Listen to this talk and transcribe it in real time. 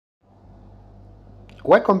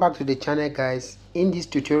Welcome back to the channel, guys. In this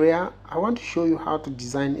tutorial I want to show you how to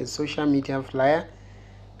design a social media flyer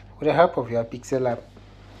with the help of your Pixellab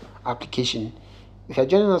application. If you're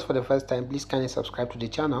joining us for the first time, please kindly subscribe to the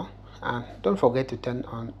channel and don't forget to turn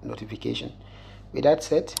on notification. With that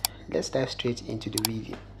said, let's dive straight into the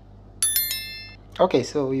video. Okay,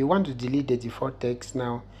 so you want to delete the default text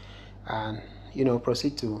now and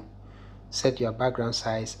proceed to set your background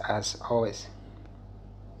size as always.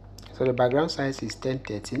 So the background size is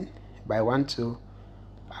 1013 by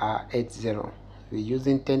 1280. We're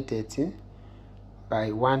using 1013 by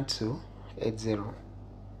 1280.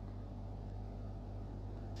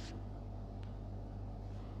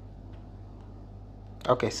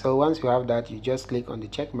 Okay, so once you have that, you just click on the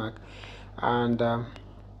check mark, and we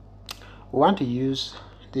want to use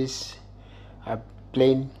this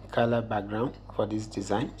plain color background for this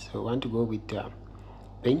design. So we want to go with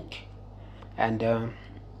pink, and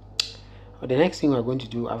the next thing we're going to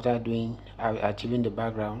do after achieving the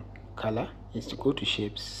background color is to go to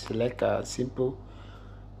shapes, select a simple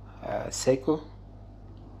circle,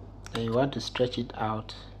 and you want to stretch it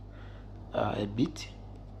out a bit,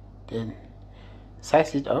 then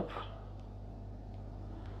size it up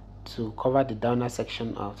to cover the downer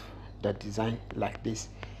section of the design like this.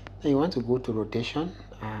 Then you want to go to rotation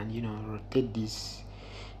and rotate this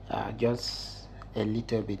just a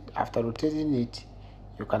little bit. After rotating it,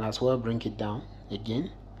 you can as well bring it down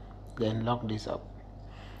again, then lock this up.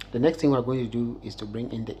 The next thing we're going to do is to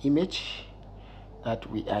bring in the image that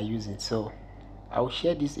we are using. So I'll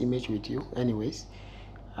share this image with you anyways,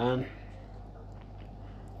 and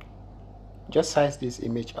just size this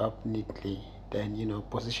image up neatly, then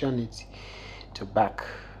position it to back.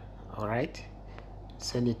 All right,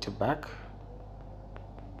 send it to back.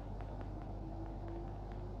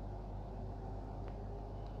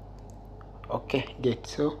 Okay, good.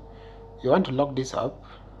 So you want to lock this up,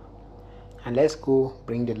 and let's go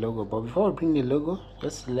bring the logo. But before we bring the logo,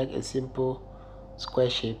 just select a simple square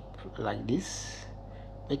shape like this,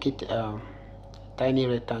 make it tiny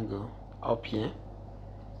rectangle up here.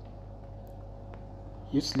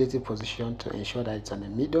 Use relative position to ensure that it's on the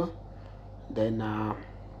middle, then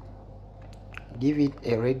give it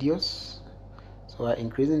a radius. So we're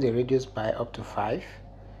increasing the radius by up to 5,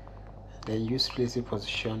 then use relative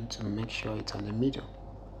position to make sure it's on the middle.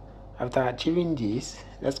 After achieving this,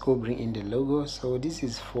 let's go bring in the logo. So this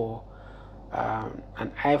is for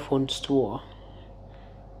an iPhone store.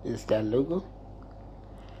 This is their logo.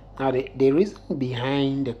 Now the reason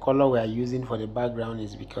behind the color we are using for the background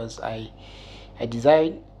is because I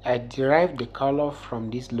derived the color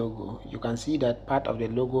from this logo. You can see that part of the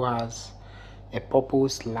logo has a purple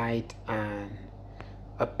slide and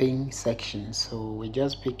a pink section, so we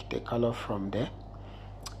just pick the color from there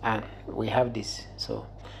and we have this. So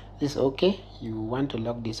this is okay. You want to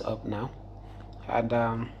lock this up now, and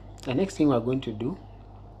the next thing we're going to do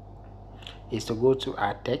is to go to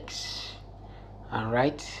our text and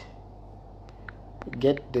write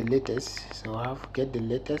get the latest. So I have get the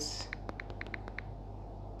latest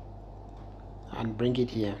and bring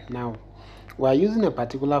it here. Now we're using a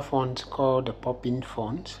particular font called the Poppins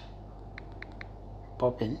font,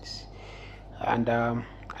 Poppins, and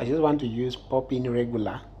I just want to use Poppin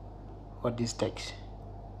regular for this text,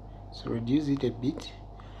 so reduce it a bit.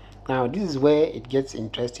 Now this is where it gets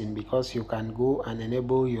interesting, because you can go and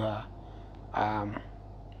enable your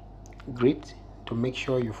grid to make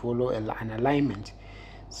sure you follow an alignment.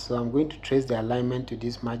 So I'm going to trace the alignment to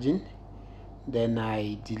this margin, then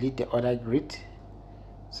I delete the other grid,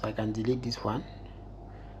 so I can delete this one.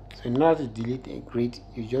 So in order to delete a grid,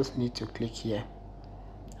 you just need to click here,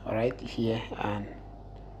 all right, here, and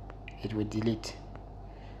it will delete.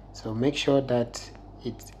 So make sure that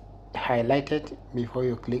it's highlighted before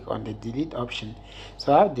you click on the delete option.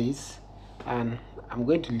 So I have this, and I'm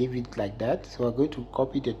going to leave it like that. So we're going to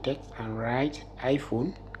copy the text and write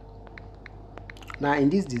iPhone. Now in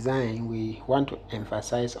this design, we want to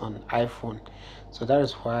emphasize on iPhone, so that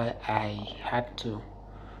is why I had to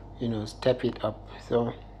step it up.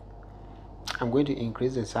 So I'm going to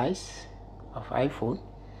increase the size of iPhone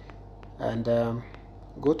and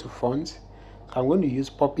go to fonts. So I'm going to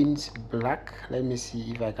use Poppins black. Let me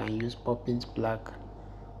see if I can use Poppins black,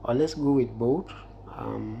 or let's go with bold.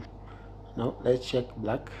 No, let's check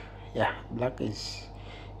black. Yeah, black is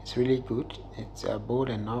really good. It's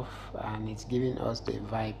bold enough and it's giving us the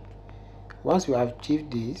vibe. Once you have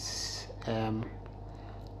achieved this,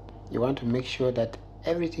 you want to make sure that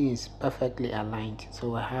everything is perfectly aligned.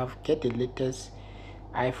 So I have get the latest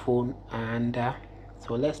iPhone, and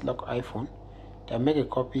so let's lock iPhone, then make a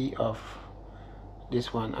copy of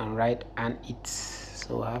this one and write and it.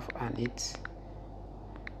 So I have and it,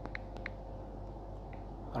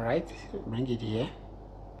 All right, bring it here.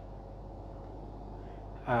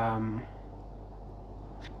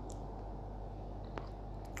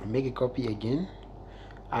 Make a copy again,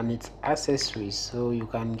 and it's accessories, so you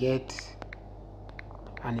can get,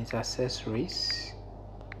 and it's accessories.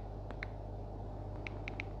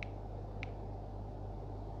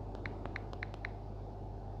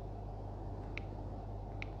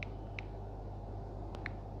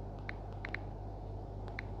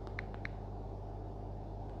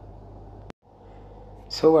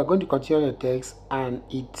 So we're going to continue the text, and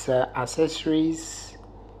it's accessories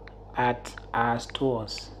at our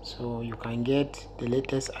stores. So you can get the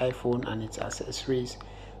latest iPhone and its accessories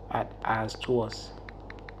at our stores.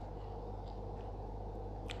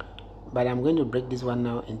 But I'm going to break this one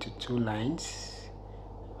now into 2 lines,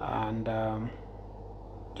 and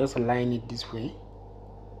just align it this way.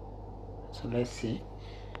 So let's see.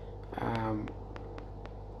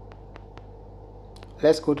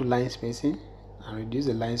 Let's go to line spacing and reduce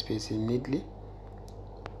the line spacing neatly.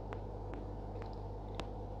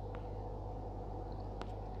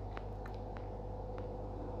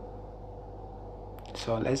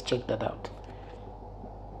 So let's check that out.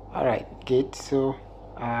 All right, good. So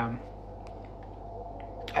I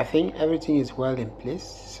think everything is well in place.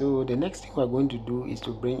 So the next thing we're going to do is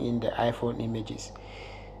to bring in the iPhone images.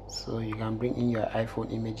 So you can bring in your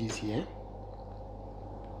iPhone images here.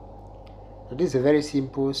 So this is a very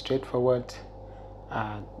simple, straightforward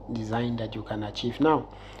design that you can achieve. Now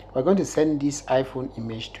we're going to send this iPhone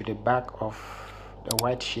image to the back of the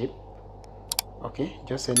white shape. Okay,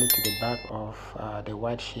 just send it to the back of the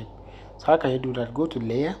white shape. So how can you do that? Go to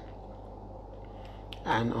layer,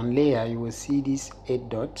 and on layer you will see these 8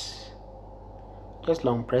 dots. Just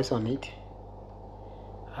long press on it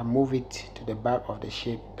and move it to the back of the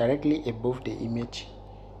shape directly above the image.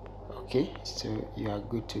 Okay, so you are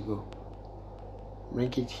good to go.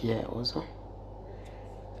 Bring it here also,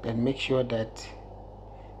 then make sure that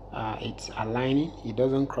it's aligning, it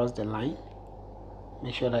doesn't cross the line.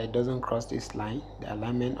 Make sure that it doesn't cross this line, the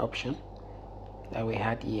alignment option that we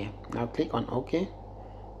had here. Now click on OK,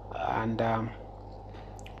 and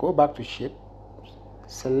go back to shape,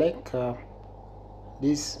 select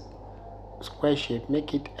this square shape,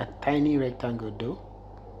 make it a tiny rectangle though,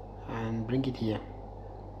 and bring it here.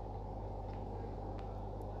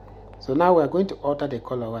 So now we're going to alter the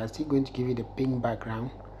color. We're still going to give it a pink background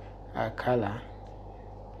color.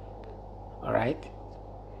 All right,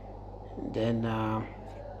 then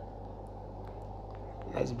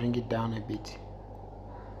let's bring it down a bit.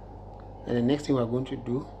 And the next thing we're going to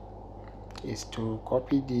do is to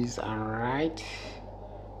copy this and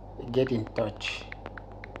get in touch.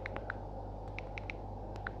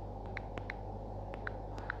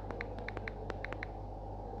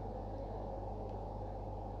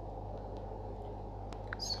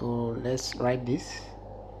 So let's write this.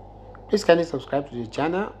 Please kindly subscribe to the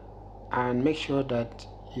channel and make sure that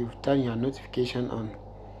you've turned your notification on.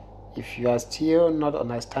 If you are still not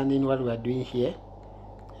understanding what we are doing here,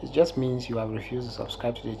 it just means you have refused to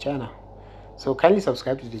subscribe to the channel. So kindly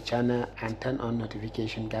subscribe to the channel and turn on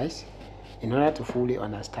notification, guys, in order to fully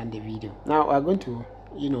understand the video. Now we're going to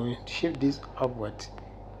shift this upward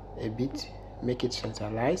a bit, make it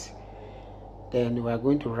centralized. Then we are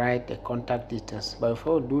going to write the contact details, but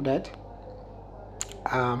before we do that,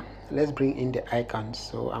 let's bring in the icons.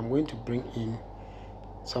 So I'm going to bring in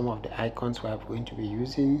some of the icons we are going to be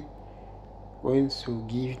using. Going to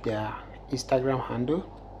give their Instagram handle.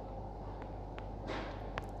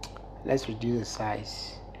 Let's reduce the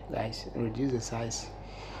size, guys. Reduce the size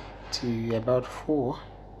to about 4.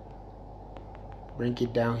 Bring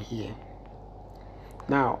it down here.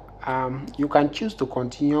 Now you can choose to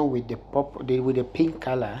continue with the pink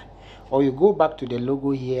color, or you go back to the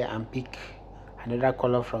logo here and pick another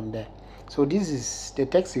color from there. So the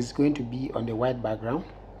text is going to be on the white background.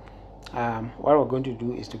 What we're going to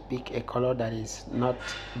do is to pick a color that is not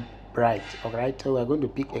bright. All right, so we're going to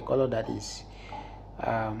pick a color that is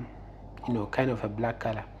kind of a black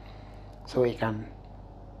color, so it can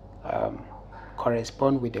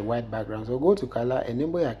correspond with the white background. So go to color,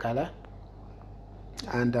 enable your color,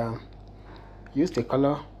 and use the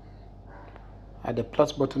color at the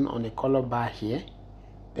plus button on the color bar here.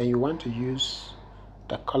 Then you want to use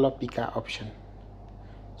the color picker option.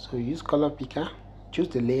 So use color picker, choose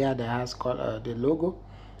the layer that has the logo,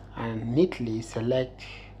 and neatly select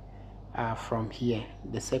from here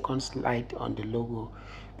the second slide on the logo,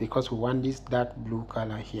 because we want this dark blue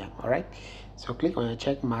color here. All right, so click on your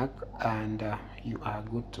check mark and you are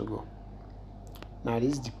good to go. Now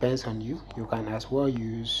this depends on you. You can as well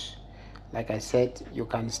use, like I said, you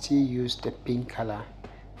can still use the pink color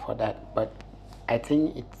for that, but I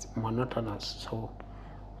think it's monotonous, so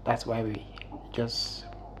that's why we just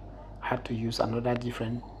had to use another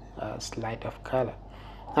different slide of color.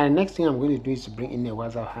 Now the next thing I'm going to do is to bring in a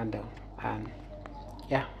WhatsApp handle, and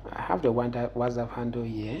yeah, I have the WhatsApp handle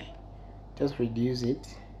here. Just reduce it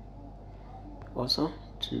also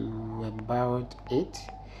to about 8.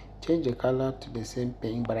 Change the color to the same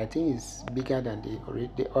thing, but I think it's bigger than the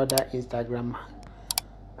other Instagram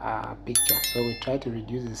picture, so we try to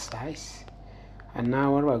reduce the size. And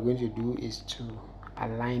now what we're going to do is to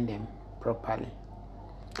align them properly.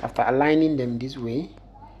 After aligning them this way,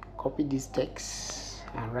 copy this text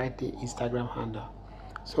and write the Instagram handle.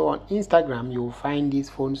 So on Instagram you will find this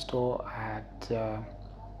phone store at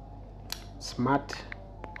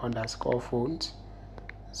smart_phones,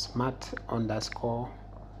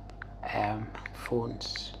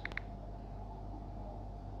 smart_phones.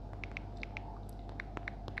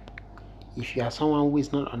 If you are someone who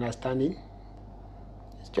is not understanding,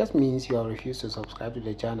 it just means you have refused to subscribe to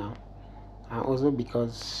the channel, and also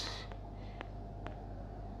because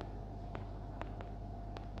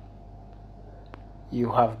you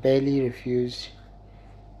have barely refused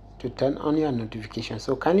to turn on your notifications.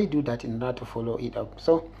 So kindly do that in order to follow it up.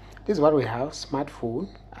 So this is what we have, smartphone,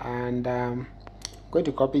 and I'm going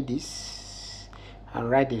to copy this and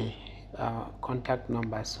write the contact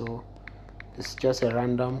number. So it's just a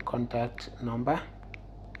random contact number,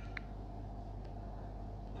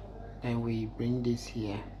 and we bring this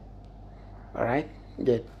here. All right,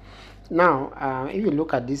 good. Now if you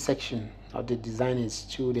look at this section of the design, is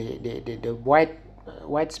to the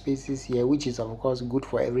white spaces here, which is of course good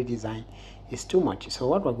for every design, is too much. So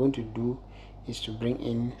what we're going to do is to bring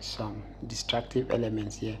in some distractive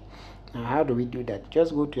elements here. Now how do we do that?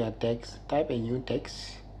 Just go to your text, type a new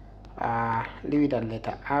text, leave it at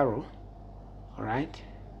letter arrow. All right,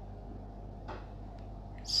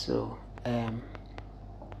 so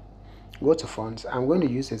go to fonts. I'm going to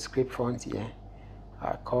use a script font here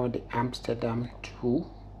called the Amsterdam 2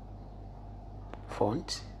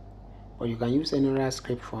 font, or you can use any other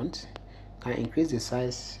script font. And increase the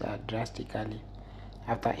size drastically.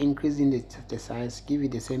 After increasing the size, give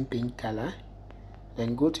it the same pink color,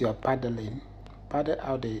 then go to your paddling, paddle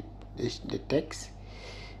out the text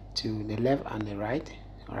to the left and the right.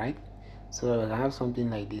 All right, so I have something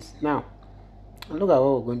like this. Now look at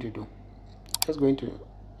what we're going to do. Just going to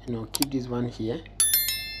keep this one here,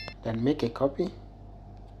 then make a copy,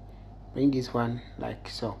 bring this one like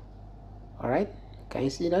so. All right, can you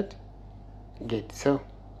see that? Good. So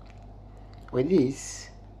with this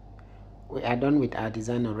we are done with our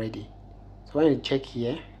design already. So when you check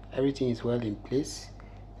here, everything is well in place,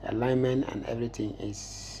 alignment and everything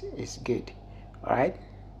is good. All right,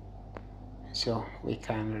 so we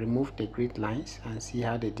can remove the grid lines and see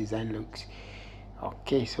how the design looks.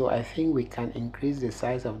 Okay, so I think we can increase the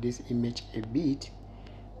size of this image a bit,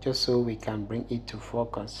 just so we can bring it to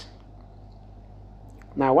focus.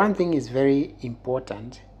 Now one thing is very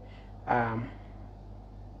important,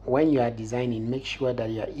 when you are designing, make sure that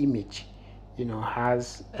your image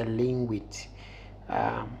has a link with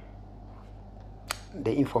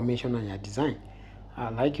the information on your design.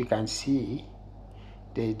 Like you can see,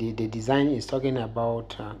 the design is talking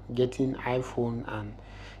about getting iPhone and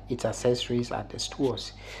its accessories at the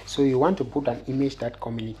stores. So you want to put an image that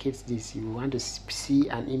communicates this. You want to see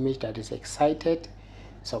an image that is excited,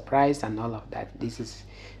 surprised, and all of that. This is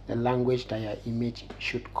the language that your image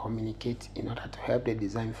should communicate in order to help the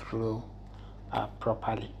design flow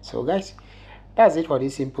properly. So guys, that's it for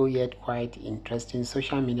this simple yet quite interesting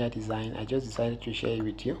social media design. I just decided to share it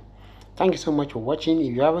with you. Thank you so much for watching.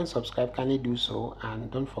 If you haven't subscribed, kindly do so,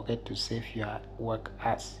 and don't forget to save your work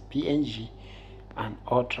as PNG and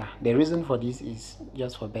Ultra. The reason for this is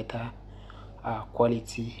just for better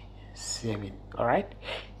quality saving. All right,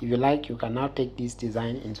 if you like, you can now take this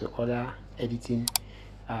design into other editing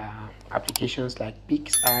applications like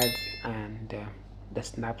Pixellab and the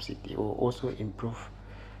Snapseed. It will also improve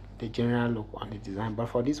the general look on the design, but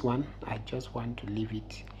for this one I just want to leave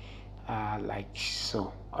it like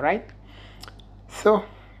so. All right, so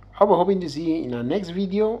I'll be hoping to see you in our next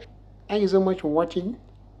video. Thank you so much for watching.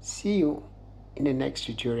 See you in the next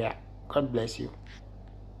tutorial. God bless you.